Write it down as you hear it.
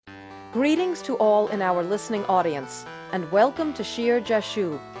Greetings to all in our listening audience, and welcome to Shir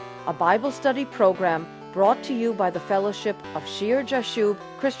Jashub, a Bible study program brought to you by the Fellowship of Shir Jashub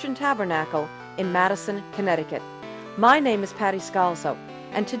Christian Tabernacle in Madison, Connecticut. My name is Patty Scalzo,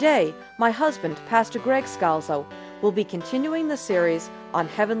 and today my husband, Pastor Greg Scalzo, will be continuing the series on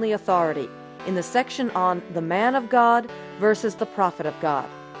heavenly authority in the section on the man of God versus the prophet of God.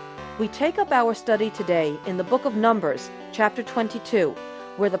 We take up our study today in the book of Numbers, chapter 22,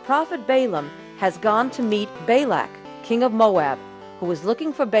 where the prophet Balaam has gone to meet Balak, king of Moab, who is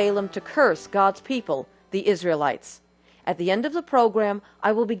looking for Balaam to curse God's people, the Israelites. At the end of the program,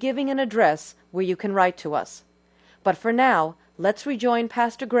 I will be giving an address where you can write to us. But for now, let's rejoin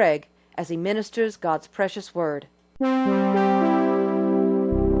Pastor Greg as he ministers God's precious word.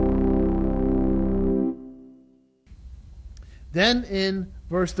 Then in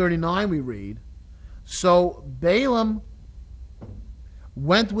verse 39 we read, "So Balaam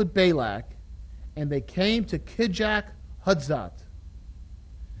went with Balak, and they came to Kijak Hudzat."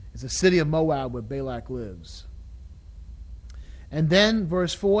 It's a city of Moab where Balak lives. And then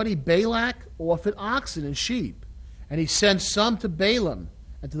verse 40, Balak offered oxen and sheep, and he sent some to Balaam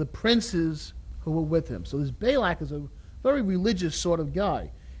and to the princes who were with him. So this Balak is a very religious sort of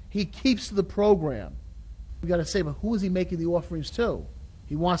guy. He keeps to the program. We got to say, but who is he making the offerings to?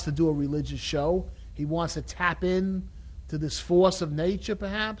 He wants to do a religious show. He wants to tap in to this force of nature,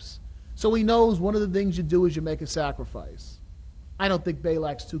 perhaps. So he knows one of the things you do is you make a sacrifice. I don't think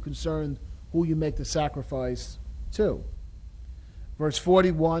Balak's too concerned who you make the sacrifice to. Verse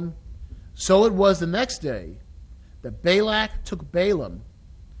 41, "So it was the next day that Balak took Balaam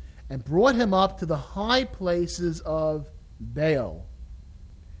and brought him up to the high places of Baal,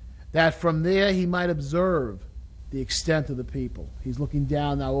 that from there he might observe the extent of the people." He's looking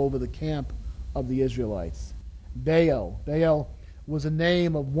down now over the camp of the Israelites. Baal was a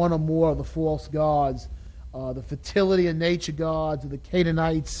name of one or more of the false gods, the fertility and nature gods of the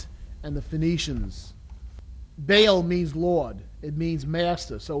Canaanites and the Phoenicians. Baal means Lord. It means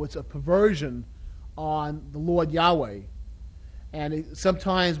master. So it's a perversion on the Lord Yahweh. And it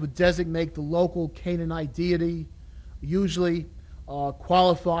sometimes would designate the local Canaanite deity, usually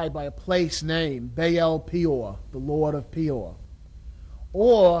qualified by a place name, Baal Peor, the Lord of Peor.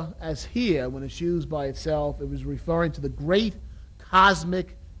 Or, as here, when it's used by itself, it was referring to the great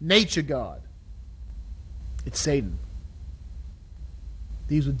cosmic nature god. It's Satan.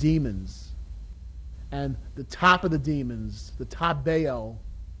 These were demons. And the top of the demons, the top Baal,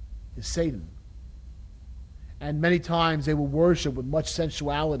 is Satan. And many times they were worshipped with much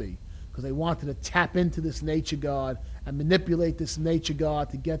sensuality because they wanted to tap into this nature god and manipulate this nature god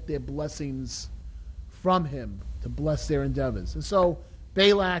to get their blessings from him, to bless their endeavors. And so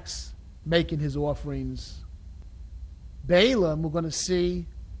Balak's making his offerings. Balaam, we're going to see,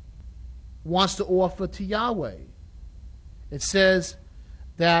 wants to offer to Yahweh. It says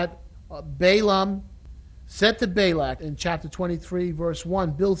that Balaam said to Balak in chapter 23, verse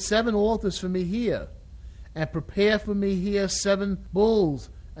 1, "Build 7 altars for me here, and prepare for me here 7 bulls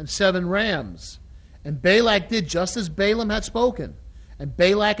and 7 rams." And Balak did just as Balaam had spoken. And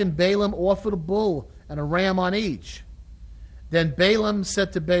Balak and Balaam offered a bull and a ram on each. Then Balaam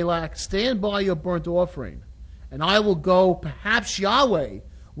said to Balak, "Stand by your burnt offering, and I will go. Perhaps Yahweh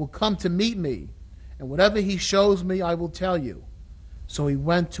will come to meet me, and whatever he shows me I will tell you." So he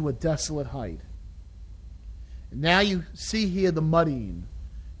went to a desolate height. And now you see here the muddying.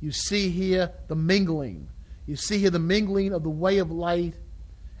 You see here the mingling. You see here the mingling of the way of light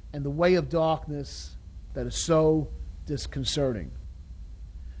and the way of darkness that is so disconcerting.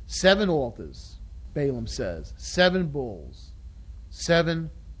 7 altars, Balaam says, 7 bulls, 7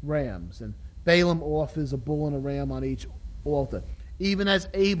 rams. And Balaam offers a bull and a ram on each altar, even as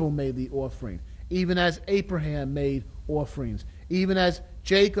Abel made the offering, even as Abraham made offerings, even as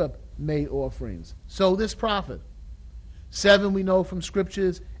Jacob made offerings. So this prophet, 7 we know from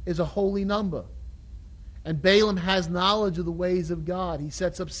scriptures is a holy number. And Balaam has knowledge of the ways of God. He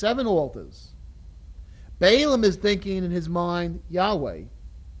sets up 7 altars. Balaam is thinking in his mind Yahweh,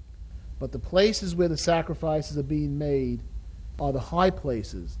 but the places where the sacrifices are being made are the high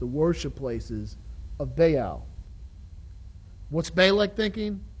places, the worship places of Baal. What's Balak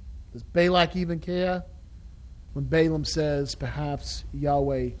thinking? Does Balak even care? When Balaam says, "Perhaps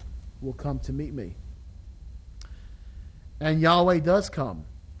Yahweh will come to meet me." And Yahweh does come.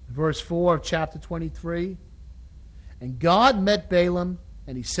 Verse 4 of chapter 23, "And God met Balaam,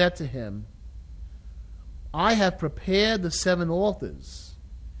 and he said to him, I have prepared the 7 altars,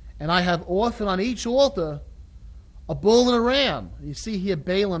 and I have offered on each altar a bull and a ram." And you see here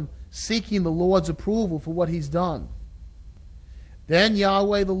Balaam seeking the Lord's approval for what he's done. Then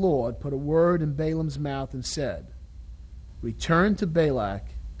Yahweh the Lord put a word in Balaam's mouth and said, Return to Balak,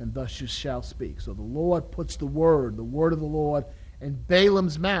 and thus you shall speak. So the Lord puts the word of the Lord, in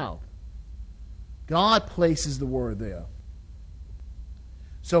Balaam's mouth. God places the word there.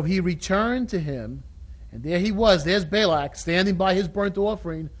 So he returned to him, and there he was. There's Balak standing by his burnt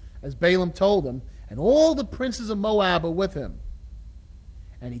offering, as Balaam told him, and all the princes of Moab are with him.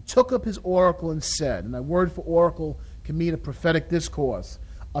 And he took up his oracle and said, and that word for oracle can mean a prophetic discourse,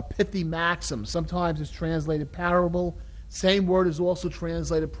 a pithy maxim. Sometimes it's translated parable. Same word is also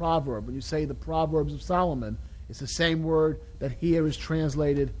translated proverb. When you say the Proverbs of Solomon, it's the same word that here is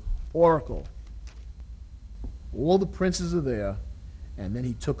translated oracle. All the princes are there, and then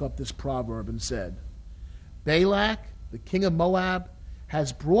he took up this proverb and said, Balak, the king of Moab,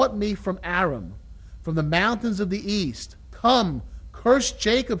 has brought me from Aram, from the mountains of the east. Come, curse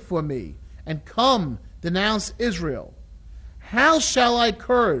Jacob for me, and come, denounce Israel. How shall I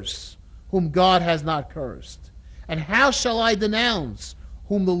curse whom God has not cursed? And how shall I denounce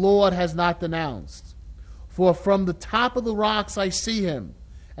whom the Lord has not denounced? For from the top of the rocks I see him,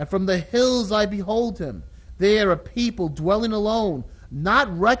 and from the hills I behold him. There a people dwelling alone,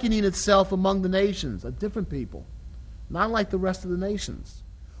 not reckoning itself among the nations, a different people, not like the rest of the nations.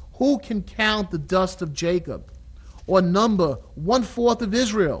 Who can count the dust of Jacob, or number 1/4 of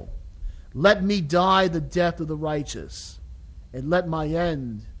Israel? Let me die the death of the righteous, and let my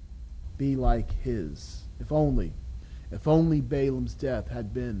end be like his. If only Balaam's death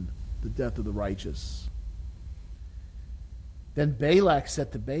had been the death of the righteous. Then Balak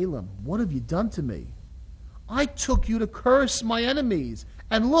said to Balaam, What have you done to me? I took you to curse my enemies,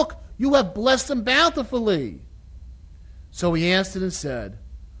 and look, you have blessed them bountifully. So he answered and said,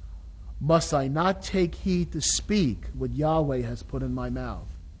 Must I not take heed to speak what Yahweh has put in my mouth?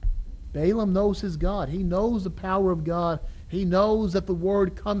 Balaam knows his God. He knows the power of God. He knows that the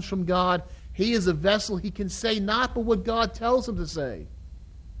word comes from God. He is a vessel. He can say not but what God tells him to say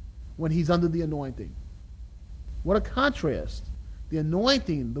when he's under the anointing. What a contrast. The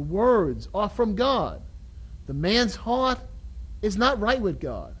anointing, the words are from God. The man's heart is not right with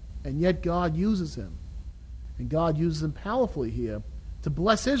God, and yet God uses him. And God uses him powerfully here to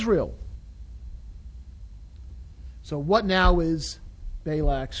bless Israel. So what now is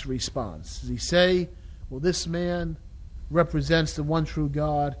Balak's response? Does he say, well, this man represents the one true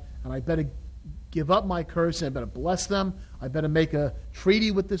God, and I better give up my curse, and I better bless them. I better make a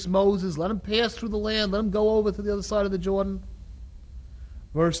treaty with this Moses. Let him pass through the land. Let him go over to the other side of the Jordan.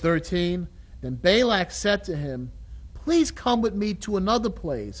 Verse 13, Then Balak said to him, Please come with me to another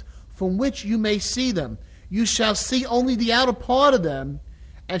place, from which you may see them. You shall see only the outer part of them,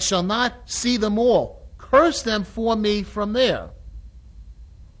 and shall not see them all. Curse them for me from there.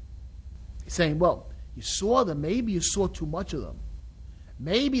 He's saying, well, you saw them. Maybe you saw too much of them.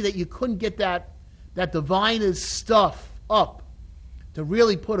 Maybe that you couldn't get that diviner's stuff up to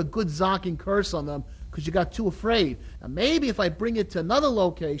really put a good zonking curse on them because you got too afraid. Now maybe if I bring it to another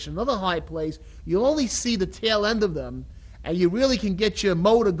location, another high place, you'll only see the tail end of them, and you really can get your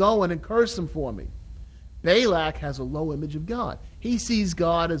motor going and curse them for me. Balak has a low image of God. He sees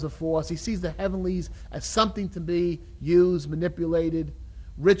God as a force. He sees the heavenlies as something to be used, manipulated,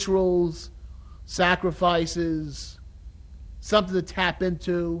 rituals, sacrifices, something to tap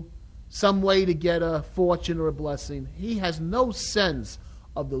into, some way to get a fortune or a blessing. He has no sense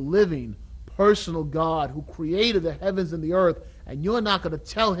of the living, personal God who created the heavens and the earth, and you're not going to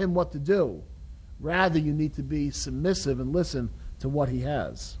tell him what to do. Rather, you need to be submissive and listen to what he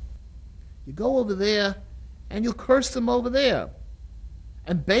has. You go over there, and you'll curse them over there.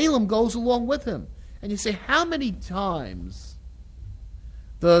 And Balaam goes along with him. And you say, how many times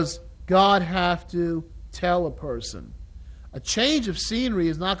does God have to tell a person? A change of scenery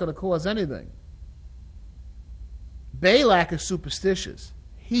is not going to cause anything. Balak is superstitious.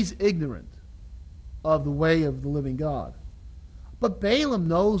 He's ignorant of the way of the living God. But Balaam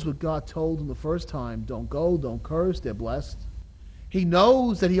knows what God told him the first time. Don't go, don't curse, they're blessed. He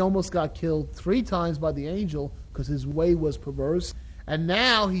knows that he almost got killed 3 times by the angel because his way was perverse. And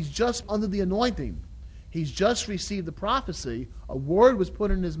now he's just under the anointing. He's just received the prophecy. A word was put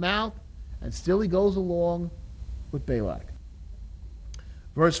in his mouth, and still he goes along with Balak.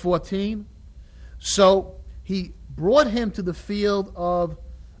 Verse 14, So he brought him to the field of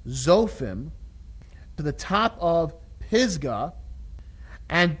Zophim, to the top of Pisgah,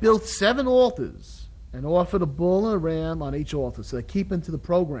 and built 7 altars, and offered a bull and a ram on each altar. So they keep into the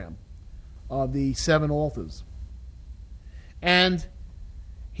program of the 7 altars. And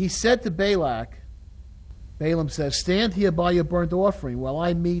he said to Balak, Balaam says, Stand here by your burnt offering while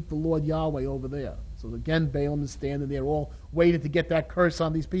I meet the Lord Yahweh over there. So again, Balaam is standing there all waiting to get that curse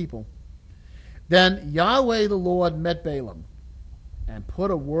on these people. Then Yahweh the Lord met Balaam and put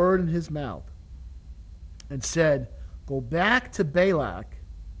a word in his mouth and said, "Go back to Balak,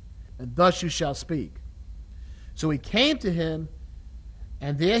 and thus you shall speak." So he came to him,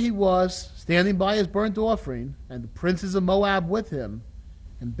 and there he was, standing by his burnt offering, and the princes of Moab with him.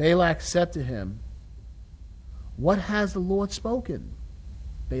 And Balak said to him, "What has the Lord spoken?"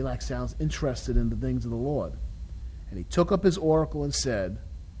 Balak sounds interested in the things of the Lord. And he took up his oracle and said,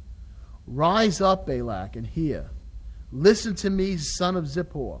 "Rise up, Balak, and hear. Listen to me, son of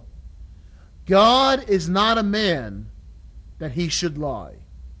Zippor. God is not a man that he should lie,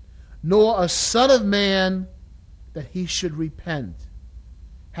 nor a son of man that he should repent.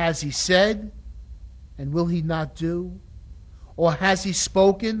 Has he said, and will he not do? Or has he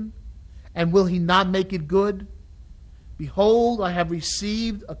spoken, and will he not make it good? Behold, I have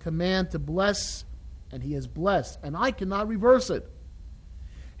received a command to bless, and he has blessed, and I cannot reverse it.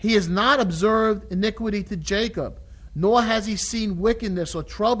 He has not observed iniquity to Jacob, nor has he seen wickedness or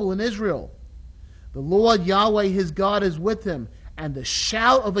trouble in Israel. The Lord Yahweh his God is with him, and the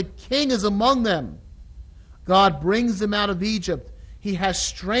shout of a king is among them. God brings them out of Egypt. He has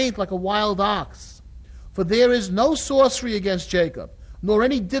strength like a wild ox. For there is no sorcery against Jacob, nor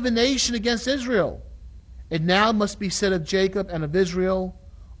any divination against Israel. It now must be said of Jacob and of Israel,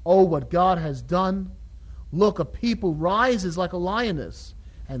 oh, what God has done. Look, a people rises like a lioness,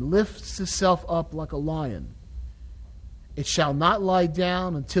 and lifts itself up like a lion. It shall not lie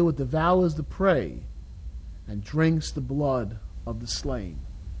down until it devours the prey and drinks the blood of the slain.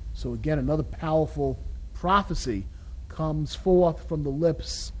 So again, another powerful prophecy comes forth from the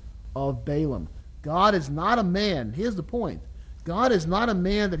lips of Balaam. God is not a man. Here's the point. God is not a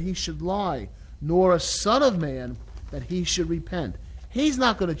man that he should lie, nor a son of man that he should repent. He's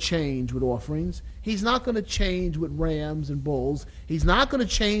not going to change with offerings. He's not going to change with rams and bulls. He's not going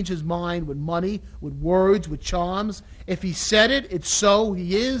to change his mind with money, with words, with charms. If he said it, it's so.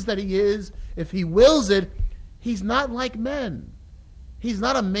 He is that he is. If he wills it, he's not like men. He's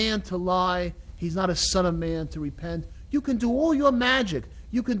not a man to lie. He's not a son of man to repent. You can do all your magic.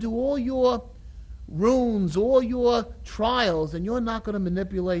 You can do all your runes, all your trials, and you're not going to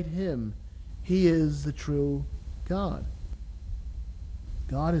manipulate him. He is the true God.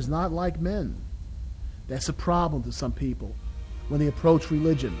 God is not like men. That's a problem to some people when they approach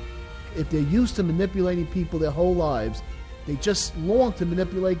religion. If they're used to manipulating people their whole lives, they just long to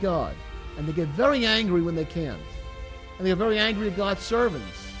manipulate God. And they get very angry when they can't. And they are very angry at God's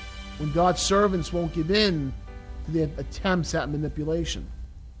servants when God's servants won't give in to their attempts at manipulation.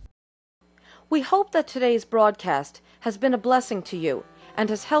 We hope that today's broadcast has been a blessing to you and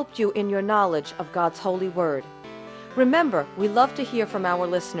has helped you in your knowledge of God's holy word. Remember, we love to hear from our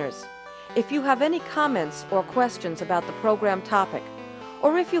listeners. If you have any comments or questions about the program topic,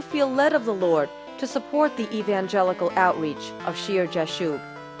 or if you feel led of the Lord to support the evangelical outreach of Shir Jashub,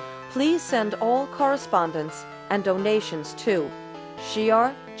 please send all correspondence and donations to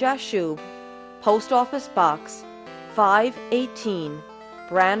Shir Jashub, Post Office Box 518,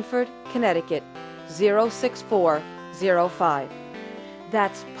 Branford, Connecticut 06405.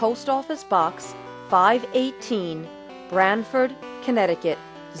 That's Post Office Box 518, Branford, Connecticut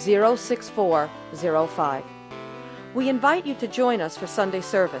 06405. We invite you to join us for Sunday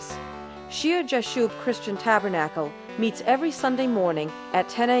service. Shir Jashub Christian Tabernacle meets every Sunday morning at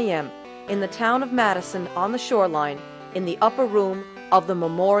 10 a.m. in the town of Madison on the shoreline in the upper room of the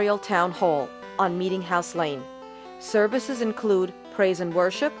Memorial Town Hall on Meeting House Lane. Services include praise and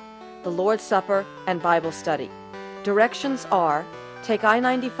worship, the Lord's Supper, and Bible study. Directions are: take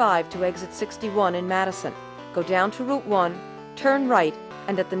I-95 to exit 61 in Madison, go down to Route 1, turn right,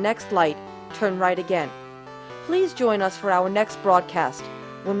 and at the next light, turn right again. Please join us for our next broadcast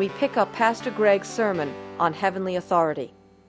when we pick up Pastor Greg's sermon on heavenly authority.